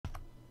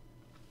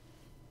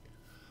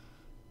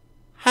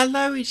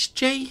Hello, it's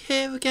Jay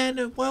here again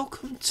and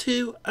welcome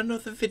to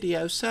another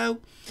video. So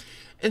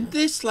in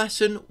this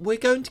lesson we're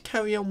going to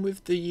carry on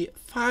with the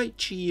Fight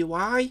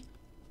GUI,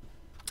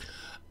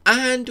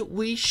 and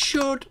we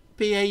should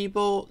be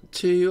able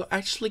to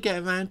actually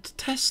get around to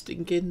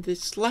testing in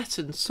this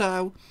lesson.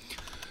 So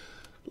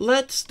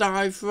let's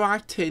dive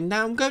right in.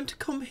 Now I'm going to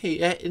come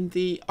here in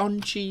the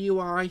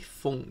onGUI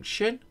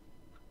function.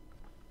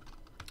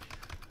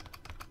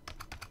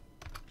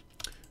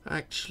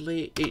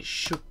 Actually it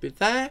should be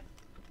there.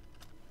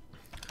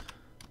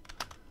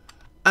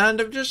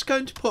 And I'm just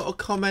going to put a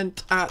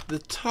comment at the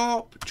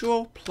top,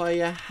 draw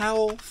player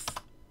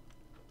health,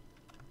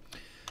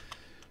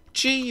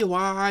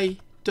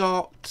 GUI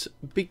dot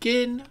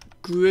begin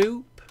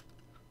group.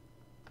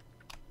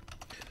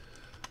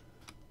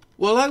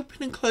 We'll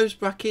open and close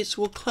brackets,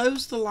 we'll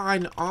close the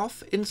line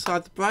off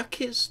inside the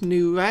brackets,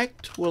 new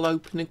rect, we'll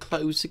open and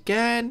close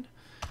again,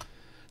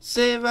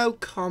 0,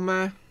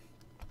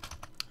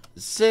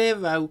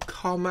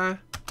 0,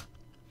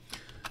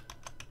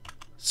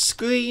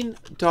 screen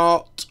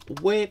dot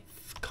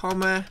width,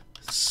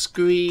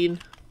 screen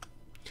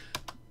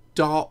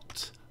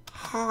dot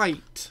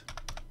height.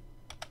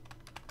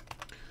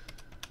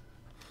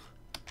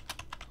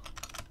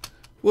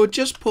 We'll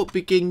just put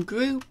begin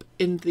group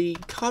in the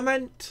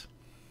comment,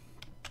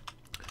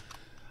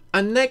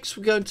 and next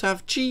we're going to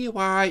have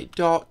GUI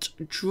dot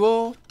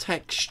draw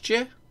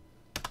texture,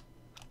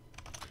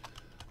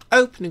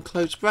 open and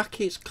close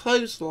brackets,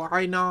 close the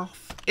line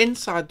off,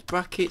 inside the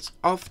brackets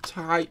of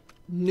type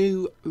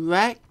new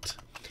rect,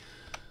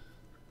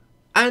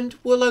 and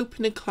we'll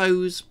open and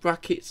close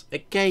brackets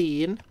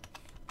again.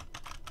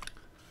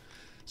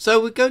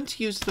 So we're going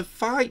to use the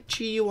Fight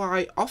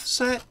GUI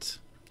offset,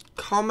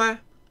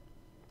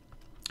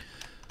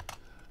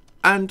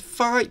 and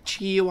Fight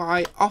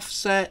GUI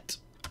offset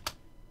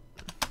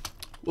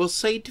we'll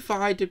say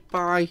divided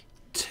by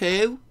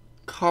 2,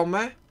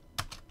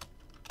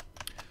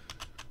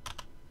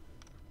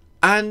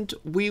 and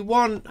we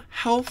want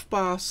health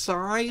bar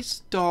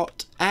size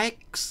dot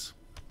x,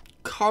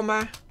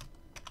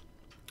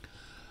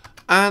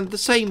 and the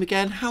same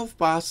again, health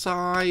bar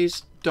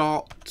size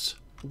dot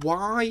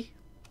y,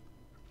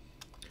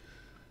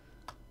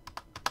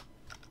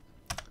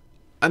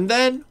 and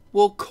then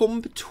we'll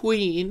come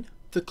between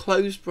the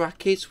closed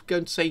brackets. We're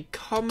going to say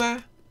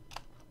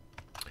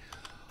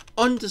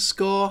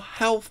underscore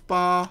health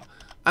bar,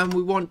 and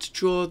we want to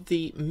draw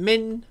the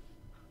min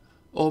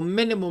or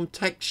minimum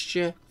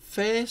texture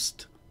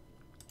first,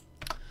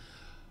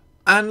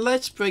 and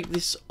let's break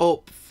this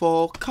up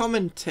for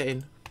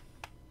commenting.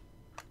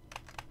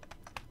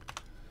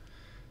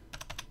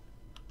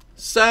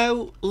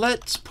 So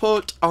let's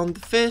put on the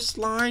first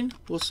line,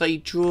 we'll say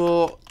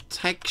draw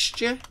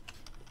texture,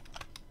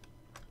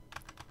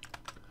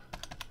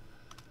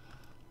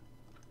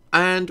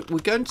 and we're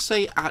going to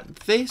say at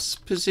this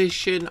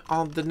position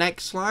on the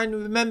next line.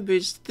 Remember,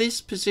 it's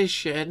this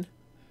position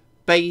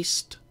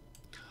based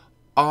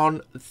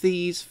on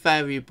these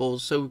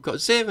variables. So we've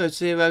got 0,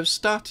 0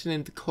 starting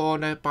in the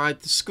corner by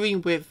the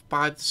screen width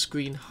by the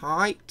screen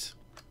height.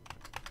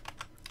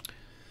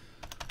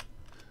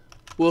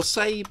 We'll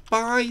say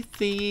by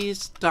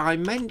these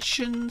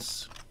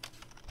dimensions,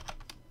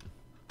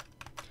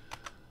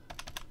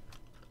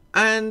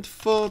 and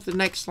for the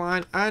next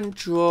line, and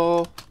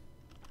draw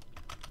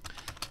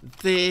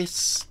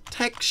this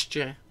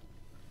texture.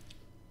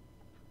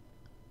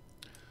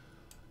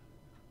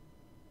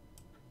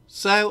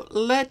 So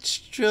let's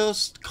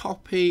just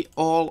copy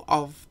all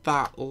of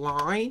that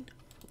line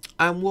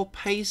and we'll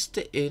paste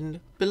it in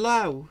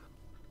below.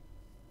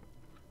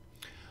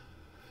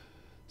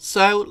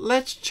 So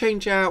let's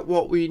change out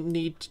what we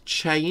need to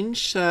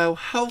change. So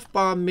health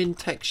bar min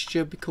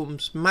texture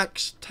becomes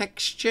max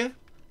texture.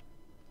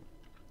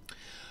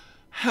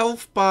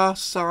 Health bar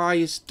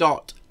size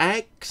dot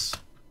x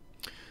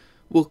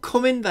will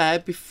come in there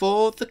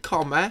before the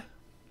comma.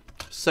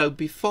 So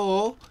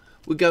before,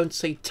 we're going to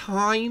say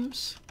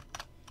times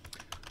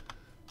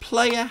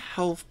player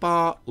health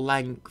bar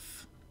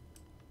length.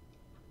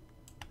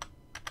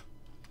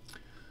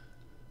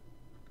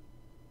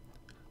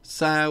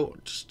 So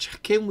just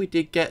checking, we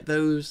did get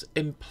those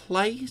in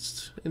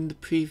place in the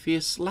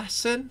previous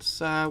lesson.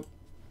 So,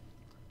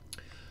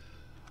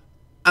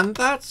 and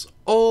that's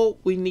all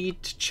we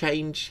need to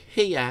change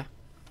here.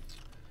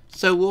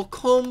 So we'll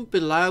come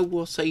below,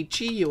 we'll say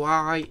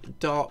GUI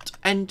dot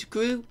end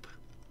group,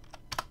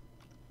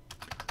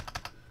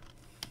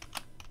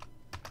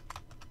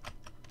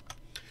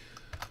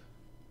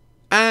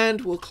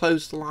 and we'll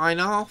close the line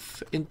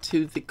off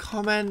into the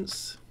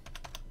comments.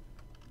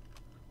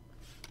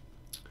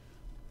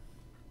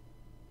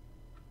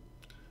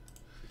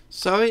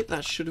 Sorry,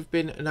 that should have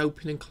been an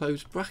open and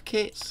close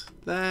bracket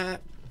there.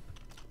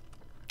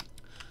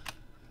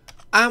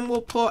 And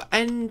we'll put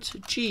end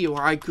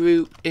GUI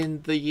group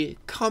in the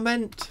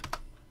comment.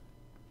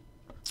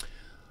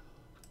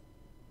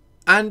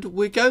 And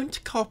we're going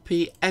to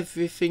copy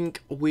everything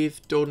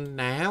we've done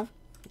now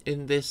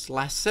in this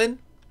lesson.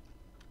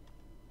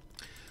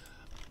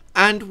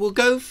 and we'll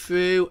go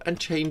through and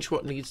change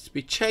what needs to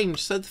be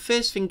changed. So the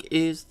first thing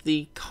is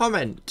the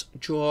comment,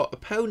 draw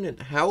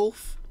opponent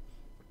health.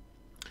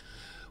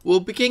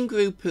 We'll begin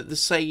group at the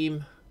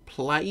same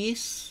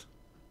place.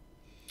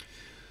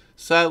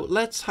 So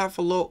let's have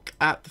a look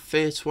at the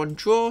first one,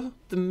 draw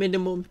the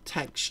minimum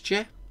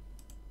texture.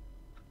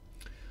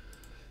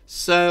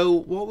 So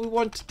what we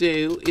want to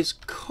do is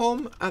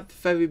come at the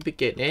very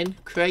beginning,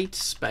 create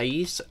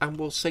space, and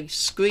we'll say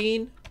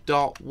screen.width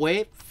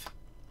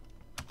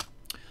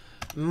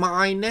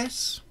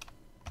minus.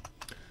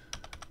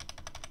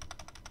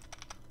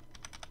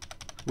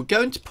 We're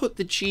going to put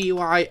the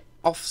GUI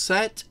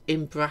offset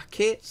in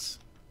brackets.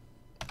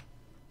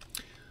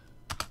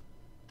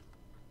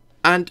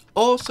 And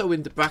also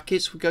in the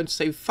brackets, we're going to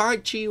say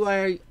find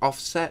GUI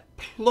offset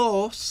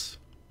plus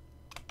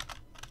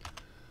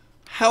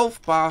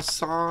health bar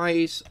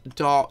size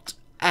dot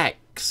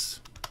x.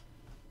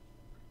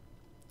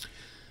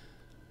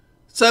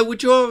 So we're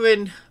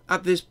drawing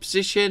at this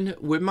position,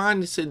 we're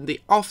minusing the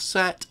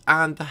offset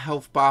and the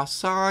health bar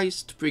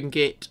size to bring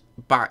it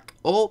back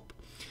up.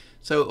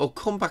 So it'll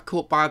come back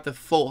up by the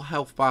full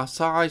health bar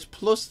size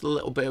plus the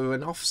little bit of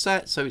an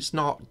offset, so it's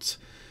not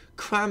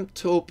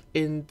cramped up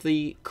in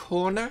the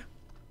corner.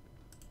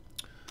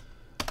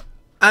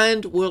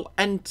 And we'll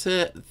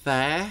enter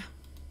there.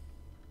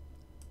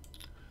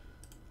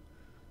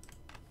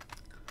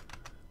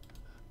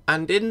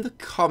 And in the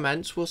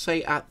comments, we'll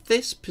say at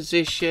this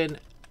position,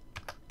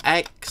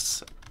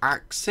 X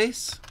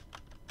axis.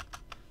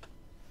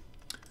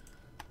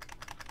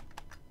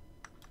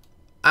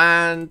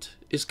 And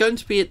it's going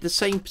to be at the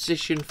same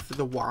position for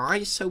the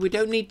Y, so we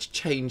don't need to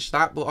change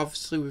that, but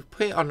obviously we've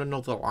put it on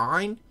another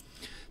line.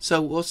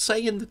 So we'll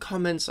say in the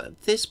comments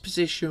at this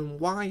position,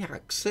 Y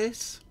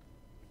axis.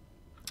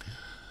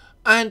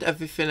 And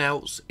everything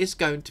else is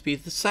going to be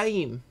the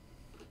same.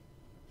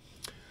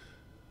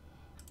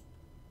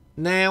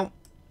 Now,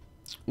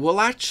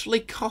 we'll actually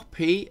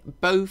copy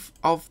both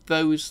of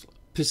those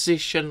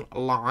position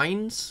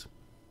lines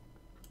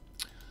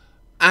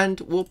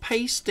and we'll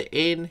paste it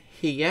in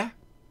here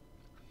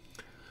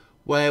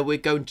where we're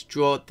going to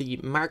draw the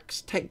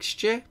max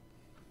texture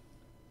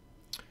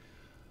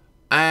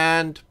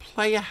and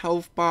player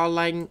health bar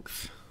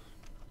length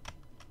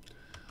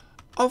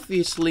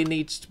obviously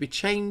needs to be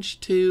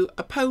changed to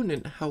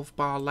opponent health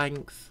bar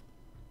length.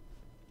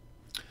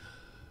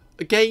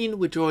 Again,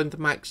 we're drawing the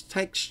max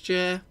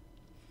texture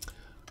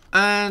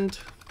and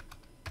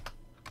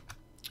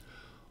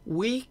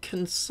we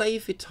can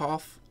save it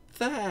off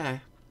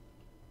there.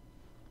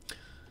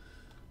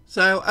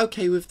 So,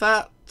 okay, with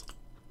that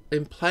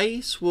in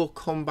place, we'll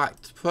come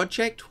back to the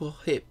project. We'll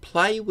hit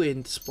play. We're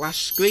in the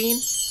splash screen.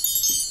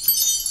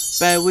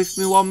 Bear with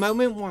me one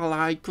moment while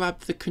I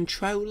grab the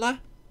controller.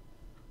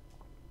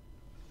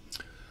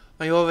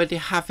 I already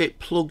have it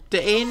plugged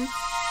in.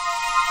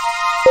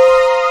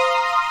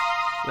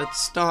 Let's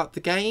start the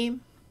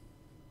game.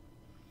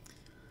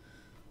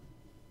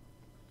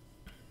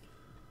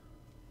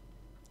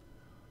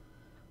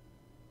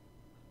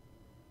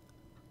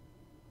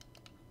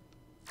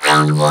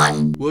 Round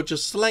 1. We'll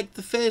just select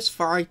the first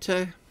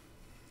fighter.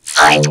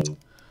 Fight.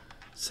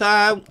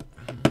 So,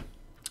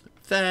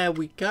 there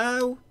we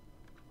go.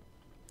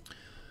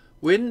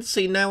 We're in the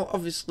scene now.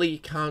 Obviously, you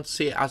can't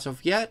see it as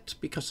of yet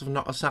because I've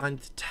not assigned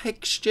the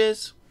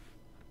textures.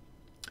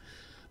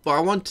 But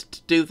I wanted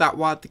to do that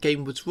while the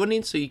game was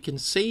running, so you can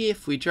see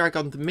if we drag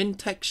on the min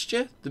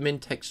texture, the min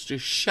texture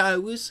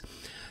shows.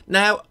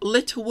 Now,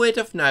 little word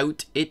of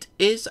note, it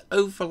is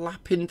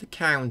overlapping the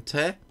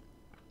counter,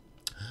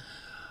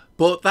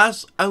 but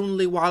that's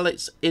only while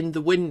it's in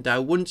the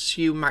window. Once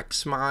you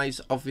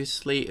maximize,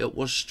 obviously it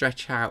will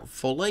stretch out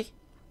fully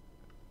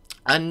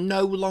and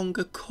no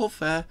longer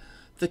cover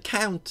the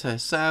counter.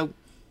 So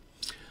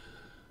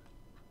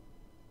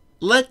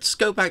let's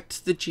go back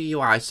to the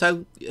GUI.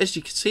 So as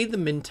you can see, the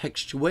min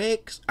texture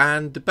works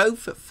and they're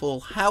both at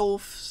full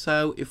health.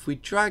 So if we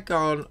drag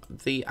on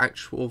the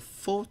actual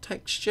full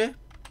texture,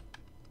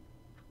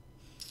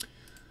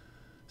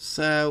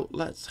 so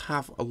let's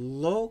have a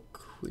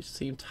look. We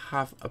seem to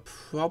have a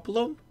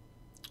problem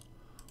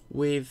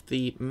with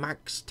the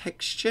max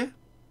texture.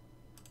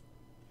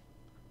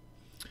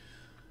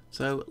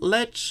 So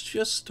let's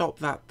just stop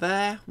that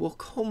there. We'll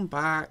come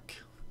back.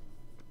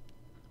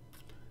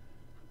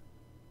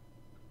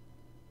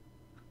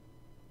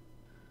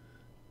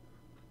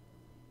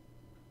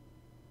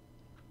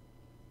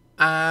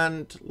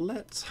 And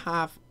let's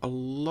have a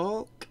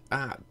look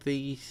at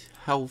the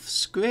health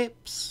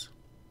scripts.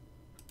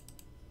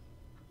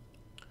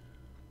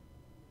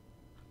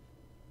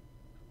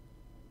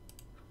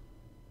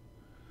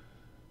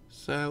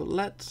 So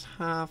let's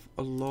have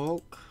a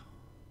look.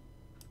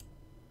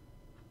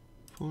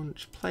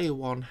 Punch, player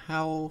 1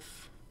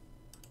 health.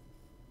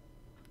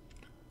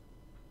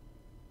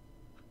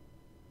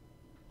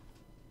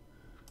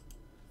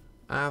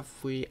 Have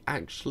we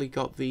actually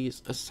got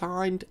these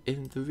assigned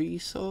in the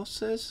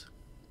resources?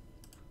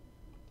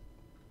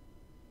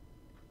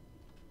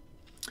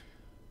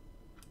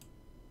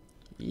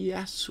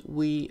 Yes,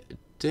 we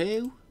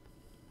do.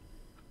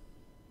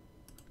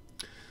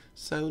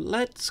 So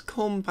let's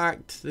come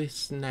back to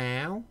this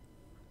now.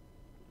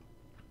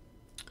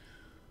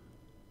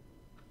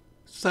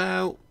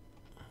 So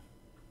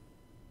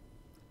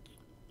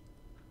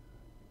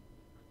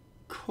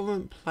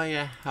current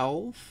player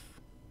health,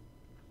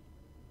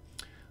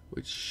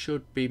 which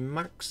should be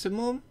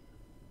maximum.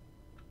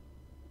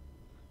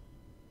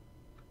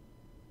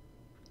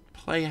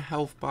 Player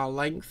health bar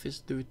length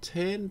is the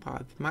return by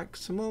the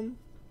maximum.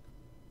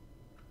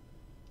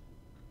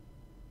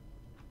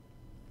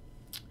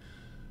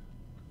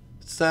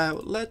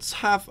 So let's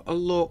have a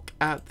look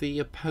at the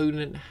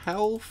opponent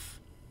health.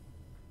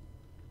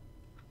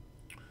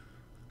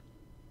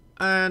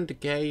 And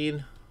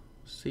again,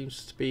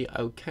 seems to be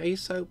okay.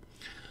 So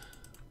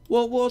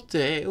what we'll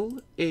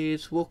do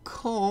is we'll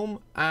come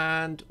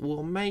and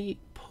we'll make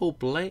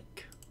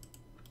public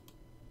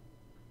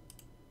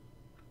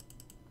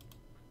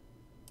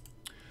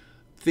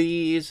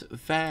these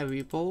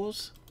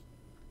variables.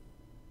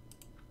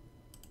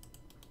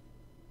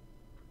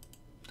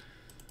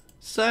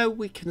 So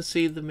we can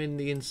see them in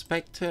the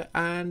inspector,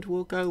 and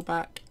we'll go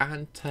back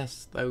and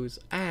test those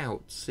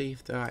out, see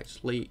if they're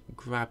actually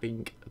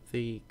grabbing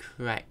the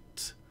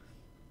correct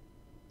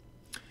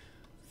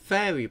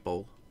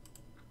variable.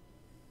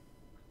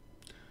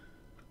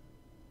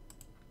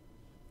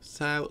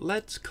 So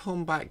let's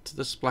come back to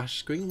the splash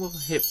screen. We'll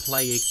hit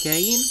play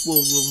again.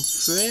 We'll run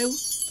through.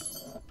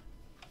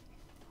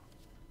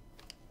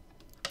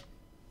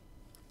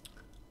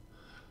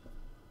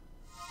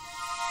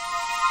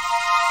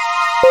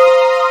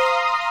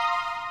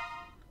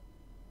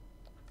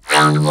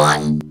 Round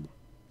 1.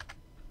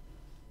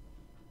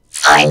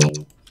 Fight.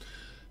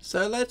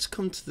 So let's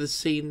come to the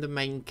scene, the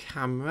main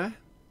camera.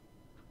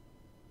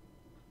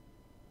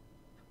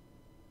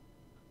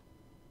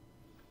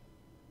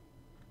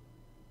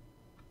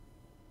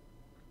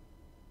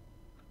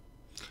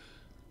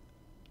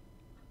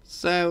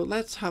 So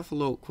let's have a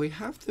look. We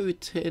have the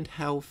returned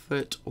health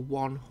at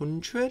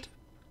 100.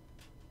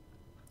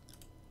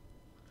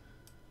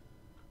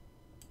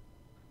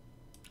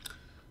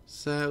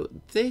 So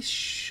this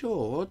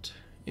should,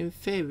 in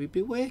theory,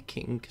 be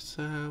working.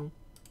 So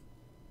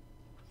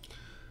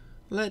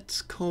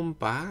let's come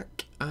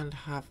back and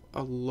have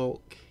a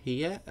look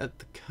here at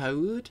the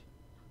code.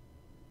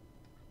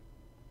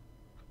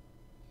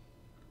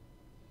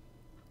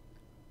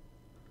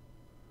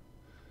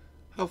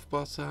 Health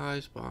bar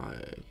size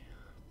by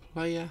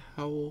player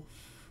health.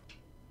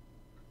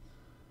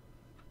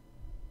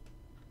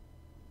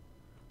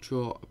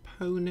 Draw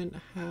opponent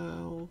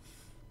health.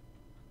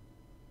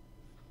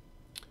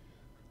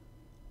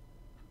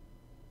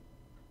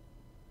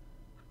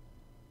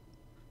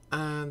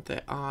 And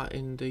they are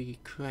in the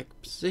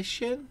correct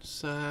position,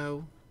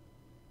 so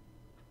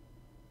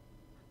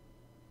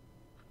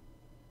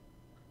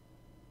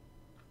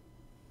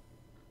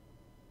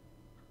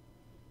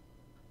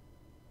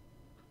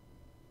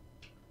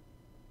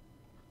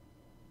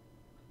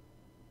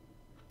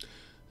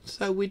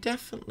we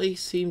definitely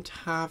seem to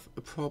have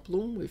a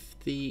problem with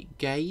the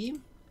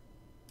game.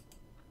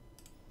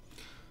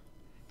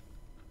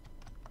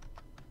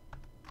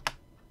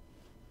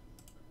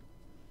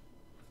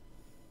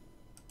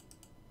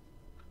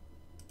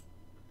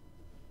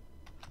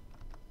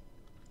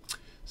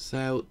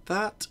 So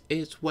that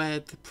is where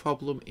the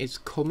problem is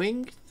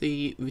coming,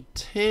 the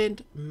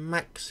returned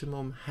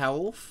maximum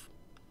health.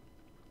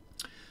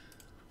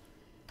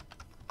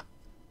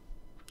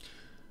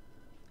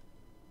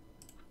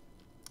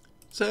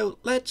 So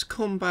let's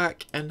come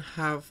back and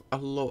have a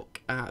look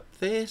at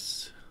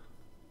this.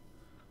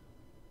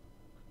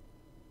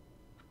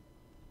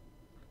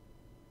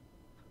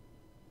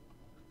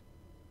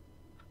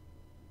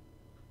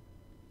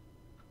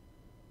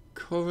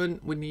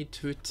 Current, we need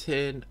to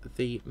return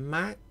the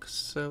max,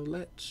 so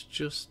let's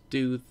just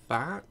do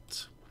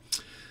that.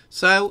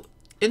 So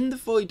in the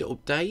void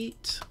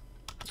update,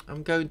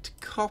 I'm going to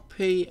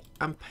copy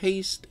and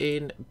paste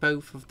in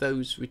both of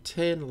those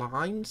return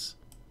lines,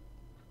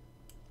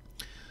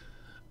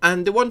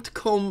 and they want to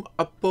come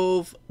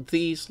above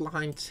these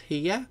lines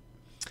here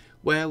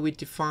where we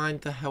define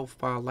the health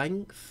bar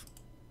length.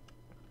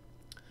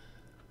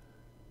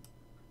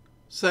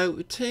 So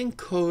return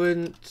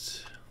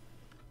current,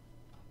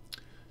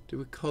 do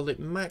we call it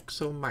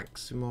max or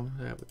maximum?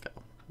 There we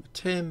go.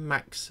 Return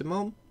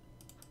maximum.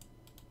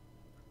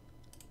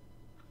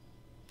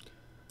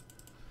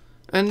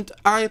 And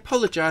I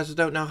apologise, I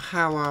don't know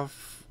how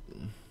I've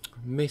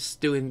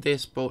missed doing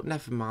this, but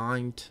never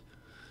mind.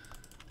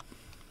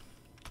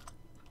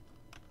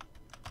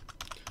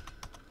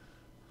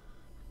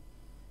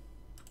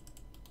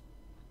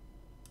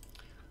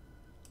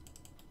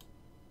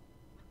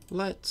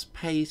 Let's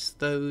paste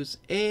those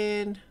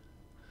in.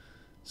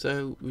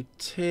 So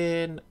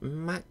return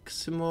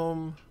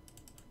maximum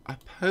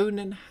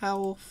opponent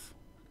health.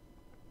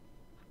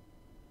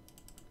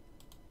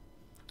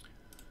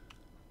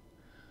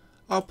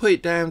 I'll put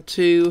it down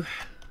to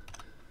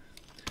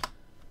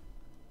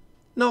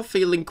not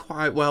feeling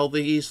quite well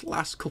these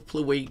last couple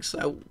of weeks,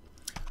 so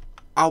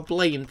I'll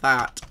blame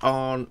that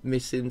on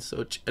missing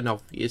such an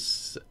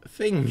obvious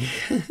thing.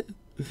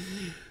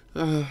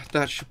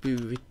 That should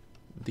be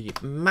the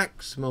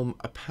maximum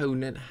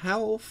opponent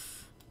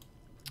health.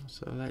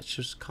 So let's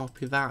just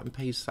copy that and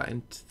paste that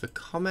into the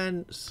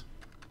comments.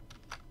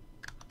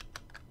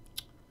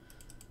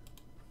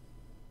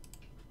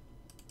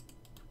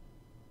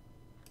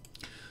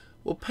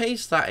 We'll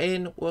paste that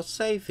in, we'll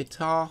save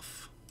it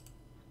off.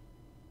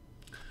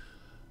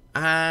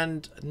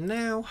 And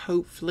now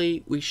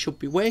hopefully we should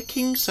be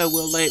working, so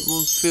we'll let it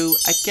run through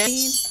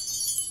again.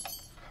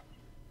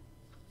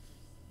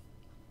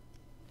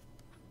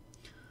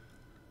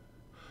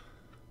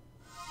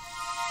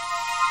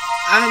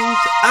 And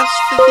as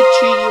for the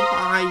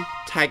GUI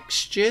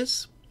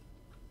textures,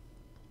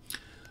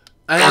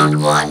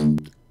 Round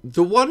 1.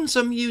 the ones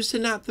I'm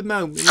using at the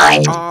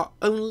moment are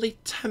only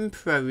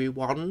temporary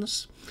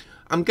ones.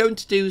 I'm going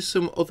to do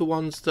some other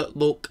ones that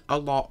look a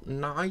lot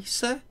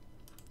nicer.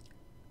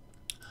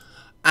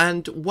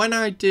 And when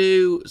I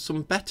do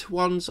some better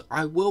ones,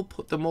 I will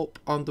put them up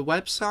on the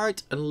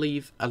website and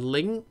leave a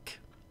link.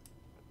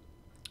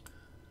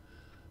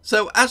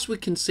 So as we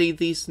can see,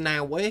 these are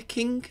now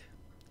working.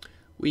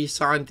 We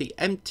assign the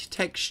empty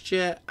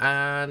texture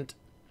and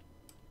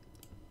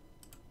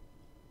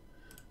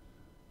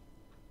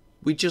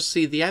we just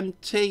see the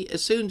empty.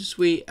 As soon as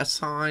we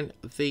assign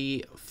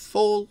the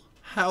full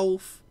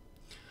health,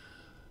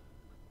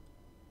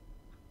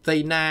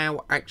 they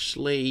now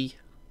actually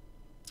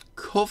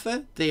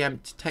cover the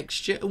empty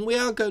texture, and we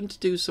are going to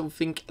do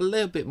something a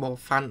little bit more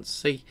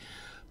fancy.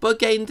 But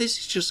again, this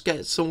is just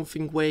get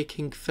something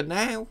working for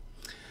now,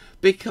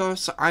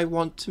 because I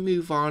want to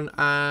move on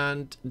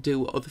and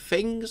do other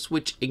things,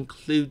 which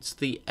includes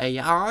the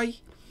AI,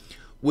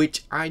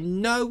 which I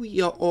know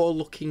you're all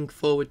looking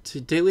forward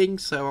to doing,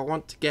 so I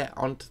want to get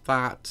onto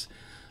that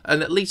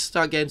and at least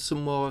start getting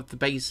some more of the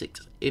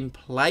basics in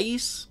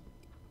place.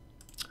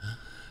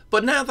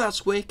 But now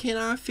that's working,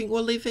 I think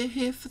we'll leave it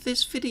here for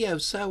this video.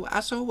 So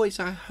as always,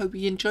 I hope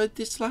you enjoyed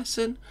this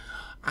lesson.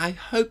 I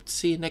hope to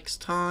see you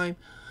next time.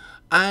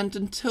 And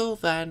until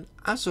then,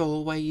 as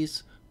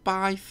always,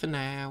 bye for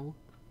now.